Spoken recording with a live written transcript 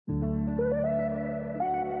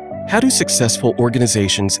How do successful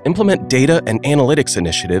organizations implement data and analytics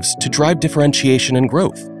initiatives to drive differentiation and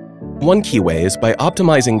growth? One key way is by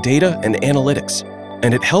optimizing data and analytics,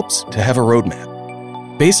 and it helps to have a roadmap.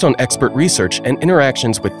 Based on expert research and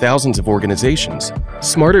interactions with thousands of organizations,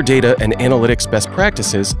 smarter data and analytics best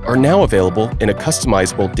practices are now available in a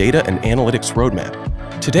customizable data and analytics roadmap.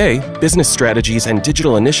 Today, business strategies and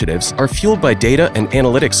digital initiatives are fueled by data and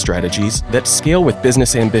analytics strategies that scale with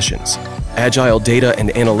business ambitions. Agile data and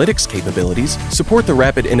analytics capabilities support the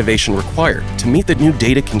rapid innovation required to meet the new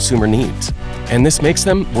data consumer needs, and this makes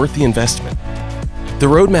them worth the investment. The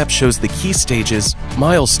roadmap shows the key stages,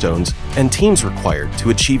 milestones, and teams required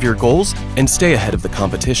to achieve your goals and stay ahead of the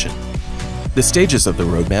competition. The stages of the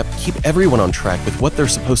roadmap keep everyone on track with what they're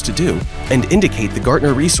supposed to do and indicate the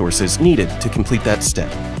Gartner resources needed to complete that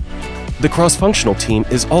step. The cross-functional team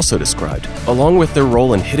is also described, along with their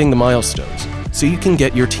role in hitting the milestones, so you can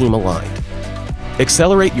get your team aligned.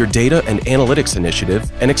 Accelerate your data and analytics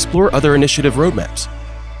initiative and explore other initiative roadmaps.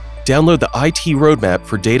 Download the IT Roadmap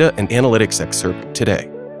for Data and Analytics excerpt today.